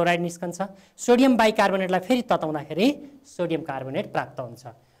एमोनियम क्लोराइड निस्कन्छ। सोडियम बाइकार्बोनेटलाई फेरि तताउँदाखेरि सोडियम कार्बोनेट प्राप्त हुन्छ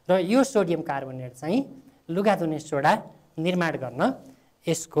र यो सोडियम कार्बोनेट चाहिँ लुगा धुने सोडा निर्माण गर्न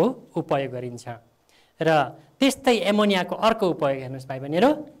यसको उपयोग गरिन्छ। र त्यस्तै एमोनियाको अर्को उपयोग हेर्नुहोस् भाइ बहिनीहरू,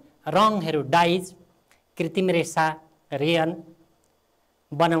 रङहरू डाइज, कृत्रिम रेसा, रेयन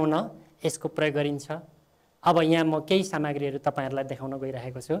बनाउन यसको प्रयोग गरिन्छ। अब यहाँ म केही सामग्रीहरू तपाईहरुलाई देखाउन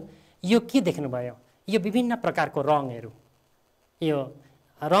गइरहेको छु। यो के देख्नुभयो? यो विभिन्न प्रकारको रङहरू, यो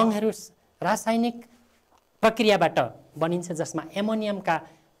रङहरू रासायनिक प्रक्रियाबाट बनिन्छ जसमा एमोनियमका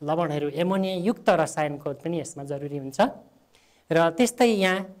लवणहरू, एमोनिया युक्त रसायनको पनि यसमा जरुरी हुन्छ। र त्यस्तै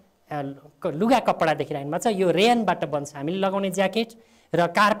यहाँ लुगा कपडा देखिरहनु भएको छ, यो रेयनबाट बन्छ हामीले लगाउने ज्याकेट र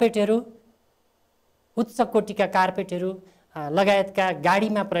कार्पेटहरू, उच्च कोटिका कार्पेटहरू लगायतका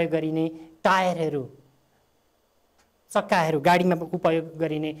गाडीमा प्रयोग गरिने टायरहरू, चक्काहरू, गाडीमा उपयोग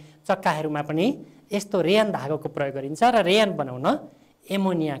गरिने चक्काहरूमा पनि यस्तो रेयन धागोको प्रयोग गरिन्छ र रेयन बनाउन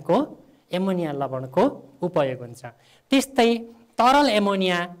एमोनिया लवणको उपयोग हुन्छ। त्यस्तै तरल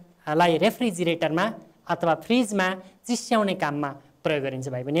एमोनियालाई रेफ्रिजरेटरमा अथवा फ्रिजमा चिस्याउने काममा प्रयोग गरिन्छ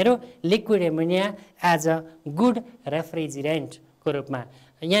भाइ बहिनीहरू। Liquid ammonia as a good रेफ्रिजरेन्टको रूपमा।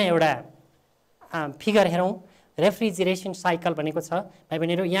 यहाँ एउटा फिगर हेरौँ, रेफ्रिजरेसन साइकल भनेको छ भाइ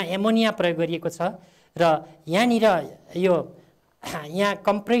बहिनीहरू। यहाँ एमोनिया प्रयोग गरिएको छ र यहाँनिर यो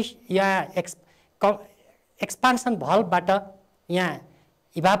यहाँ एक्सपान्सन भल्भबाट यहाँ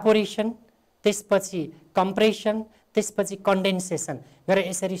इभापोरेसन, त्यसपछि कम्प्रेसन, त्यसपछि कन्डेन्सेसन गरेर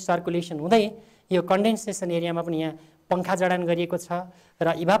यसरी सर्कुलेसन हुँदै यो कन्डेन्सेसन एरियामा पनि यहाँ पंखा जडान गरिएको छ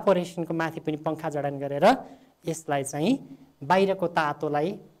र इभापोरेसनको माथि पनि पंखा जडान गरेर यसलाई चाहिँ बाहिरको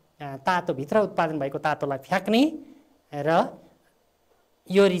तातोभित्र उत्पादन भएको तातोलाई फ्याक्ने र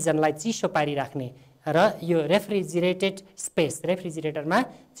यो रिजनलाई चिसो पारिराख्ने र यो रेफ्रिजरेटेड स्पेस, रेफ्रिजरेटरमा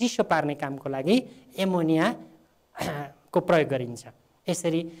चिसो पार्ने कामको लागि एमोनियाको प्रयोग गरिन्छ।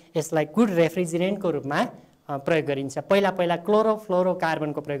 यसरी यसलाई गुड रेफ्रिजरेन्टको रूपमा प्रयोग गरिन्छ। पहिला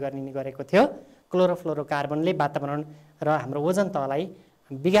क्लोरोफ्लोरोकार्बनको प्रयोग गरेको थियो। क्लोरोफ्लोरोकार्बनले वातावरण र हाम्रो ओजन तहलाई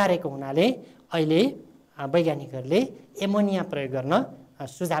बिगारेको हुनाले अहिले वैज्ञानिकहरूले एमोनिया प्रयोग गर्न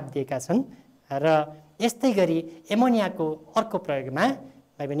सुझाव दिएका छन्। र यस्तै गरी एमोनियाको अर्को प्रयोगमा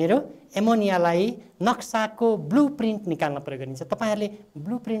भाइ बहिनीहरू, एमोनियालाई नक्साको ब्लुप्रिन्ट निकाल्न प्रयोग गरिन्छ। तपाईहरुले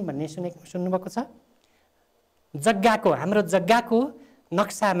ब्लुप्रिन्ट भन्ने सुन्नुभएको छ? हाम्रो जग्गाको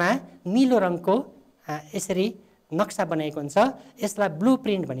नक्सामा नीलो रङको यसरी नक्सा बनाएको हुन्छ, यसलाई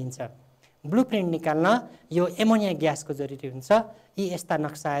ब्लुप्रिन्ट भनिन्छ। ब्लुप्रिन्ट निकाल्न यो एमोनिया ग्यासको जरुरी हुन्छ। यी यस्ता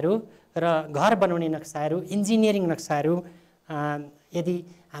नक्साहरू र घर बनाउने नक्साहरू, इन्जिनियरिङ नक्साहरू यदि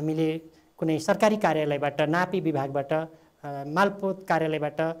हामीले कुनै सरकारी कार्यालयबाट, नापी विभागबाट, मालपोत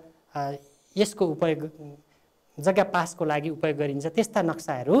कार्यालयबाट यसको उपयोग जग्गा पासको लागि उपयोग गरिन्छ, त्यस्ता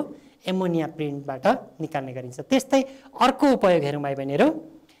नक्साहरू एमोनिया प्रिन्टबाट निकाल्ने गरिन्छ। त्यस्तै अर्को उपयोग हेरौँ भाइ बहिनीहरू,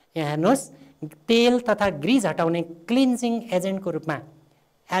 यहाँ हेर्नुहोस्, तेल तथा ग्रिज हटाउने क्लिन्जिङ एजेन्टको रूपमा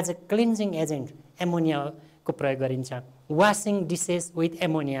एज अ क्लिन्जिङ एजेन्ट एमोनियाको प्रयोग गरिन्छ। वासिङ डिसेस विथ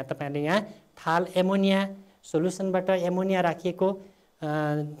एमोनिया, तपाईहरुले यहाँ थाल एमोनिया सोलुसनबाट एमोनिया राखिएको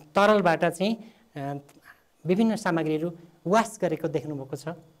तरलबाट चाहिँ विभिन्न सामग्रीहरू वास गरेको देख्नुभएको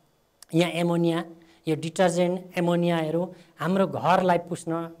छ। यहाँ एमोनिया, यो डिटर्जेन्ट एमोनियाहरू हाम्रो घरलाई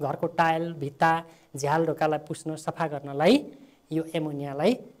पुस्न, घरको टाइल, भित्ता, झ्याल ढोकालाई पुस्न, सफा गर्नलाई यो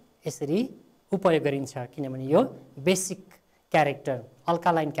एमोनियालाई यसरी उपयोग गरिन्छ, किनभने यो बेसिक क्यारेक्टर,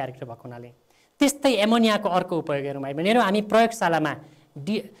 अल्कालाइन क्यारेक्टर भएको हुनाले। त्यस्तै एमोनियाको अर्को उपयोग हेरौँ भाइ बहिनीहरू, हामी प्रयोगशालामा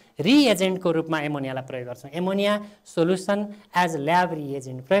रिएजेन्टको रूपमा एमोनियालाई प्रयोग गर्छौँ। Ammonia solution as lab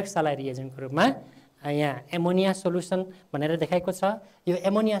reagent, प्रयोगशाला रिएजेन्टको रूपमा यहाँ एमोनिया सोलुसन भनेर देखाएको छ। यो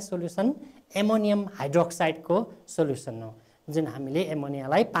एमोनिया सोलुसन एमोनियम हाइड्रोक्साइडको सोलुसन हो, जुन हामीले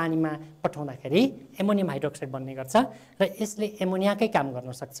एमोनियालाई पानीमा पठाउँदाखेरि एमोनियम हाइड्रोक्साइड बन्ने गर्छ र यसले एमोनियाकै काम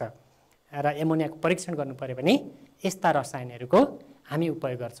गर्न सक्छ। र एमोनियाको परीक्षण गर्नु पर्यो भने यस्ता रसायनहरूको हामी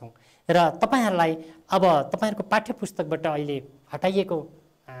उपयोग गर्छौँ। र तपाईहरुलाई अब तपाईहरुको पाठ्यपुस्तकबाट अहिले हटाइएको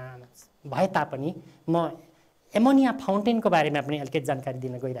भए तापनि म एमोनिया फाउन्टेनको बारेमा पनि अलिकति जानकारी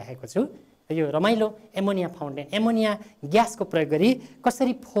दिन गइरहेको छु। यो रमाइलो एमोनिया फाउन्टेन, एमोनिया ग्यासको प्रयोग गरी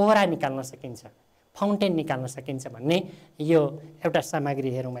कसरी फोहरा निकाल्न सकिन्छ, फाउन्टेन निकाल्न सकिन्छ भन्ने यो एउटा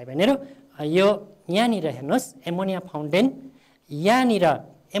सामग्री हेरौँ भाइ बहिनीहरू। यो यहाँनिर हेर्नुहोस् एमोनिया फाउन्टेन, यहाँनिर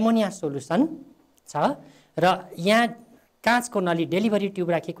एमोनिया सोलुसन छ र यहाँ काँचको नली डेलिभरी ट्युब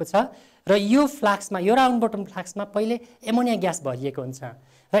राखिएको छ र यो फ्लास्कमा, यो राउन्ड बटम फ्लास्कमा पहिले एमोनिया ग्यास भरिएको हुन्छ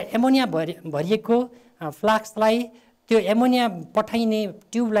र एमोनिया भरिएको फ्लास्कलाई त्यो एमोनिया पठाइने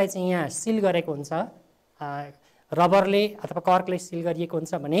ट्युबलाई चाहिँ यहाँ सिल गरेको हुन्छ, रबरले अथवा कर्कले सिल गरिएको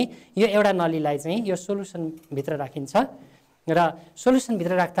हुन्छ भने यो एउटा नलीलाई चाहिँ यो सोलुसनभित्र राखिन्छ र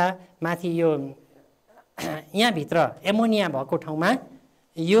सोलुसनभित्र राख्दा माथि यो यहाँभित्र एमोनिया भएको ठाउँमा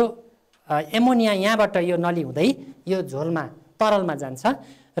यो एमोनिया यहाँबाट यो नली हुँदै यो झोलमा तरलमा जान्छ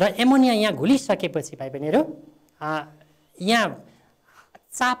र एमोनिया यहाँ घुलिसकेपछि भाइ बहिनीहरू यहाँ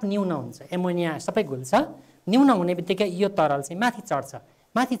चाप न्यून हुन्छ, एमोनिया सबै घुल्छ, न्यून हुने बित्तिकै यो तरल चाहिँ माथि चढ्छ,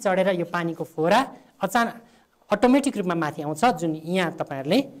 माथि चढेर यो पानीको फोहरा अचानक अटोमेटिक रूपमा माथि आउँछ, जुन यहाँ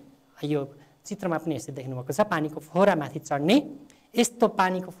तपाईँहरूले यो चित्रमा पनि यसरी देख्नुभएको छ, पानीको फोहरा माथि चढ्ने। यस्तो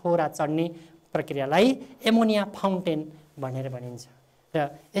पानीको फोहरा चढ्ने प्रक्रियालाई एमोनिया फाउन्टेन भनेर भनिन्छ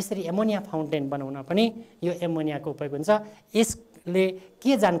र यसरी एमोनिया फाउन्टेन बनाउन पनि यो एमोनियाको उपयोग हुन्छ। यसले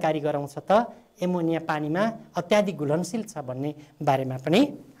के जानकारी गराउँछ त, एमोनिया पानीमा अत्याधिक घुलनशील छ भन्ने बारेमा पनि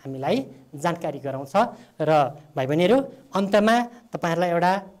हामीलाई जानकारी गराउँछ। र भाइ बहिनीहरू, अन्तमा तपाईँहरूलाई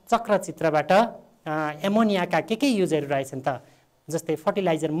एउटा चक्रचित्रबाट एमोनियाका के युजहरू रहेछन् त, जस्तै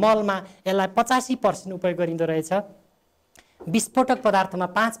फर्टिलाइजर मलमा यसलाई 85% उपयोग गरिँदो रहेछ, विस्फोटक पदार्थमा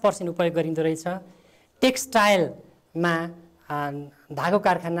 5% उपयोग गरिँदो रहेछ, टेक्सटाइलमा धागो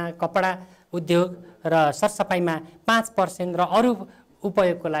कारखाना, कपडा उद्योग र सरसफाइमा 5% र अरू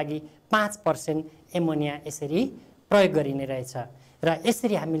उपयोगको लागि 5% एमोनिया यसरी प्रयोग गरिने रहेछ। र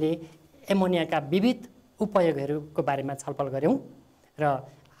यसरी हामीले एमोनियाका विविध उपयोगहरूको बारेमा छलफल गऱ्यौँ र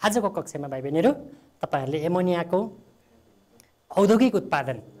आजको कक्षामा भाइ बहिनीहरू तपाईँहरूले एमोनियाको औद्योगिक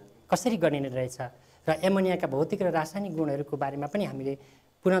उत्पादन कसरी गरिने रहेछ र एमोनियाका भौतिक र रासायनिक गुणहरूको बारेमा पनि हामीले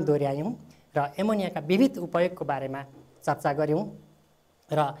पुनः दोहोऱ्यायौँ र एमोनियाका विविध उपयोगको बारेमा चर्चा गऱ्यौँ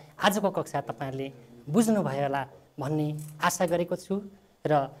र आजको कक्षा तपाईँहरूले बुझ्नुभयो होला भन्ने आशा गरेको छु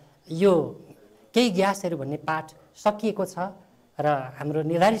र यो केही ग्यासहरू भन्ने पाठ सकिएको छ र हाम्रो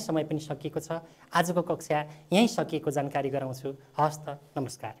निर्धारित समय पनि सकिएको छ। आजको कक्षा यहीँ सकिएको जानकारी गराउँछु। हवस् त,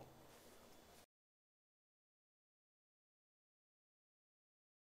 नमस्कार।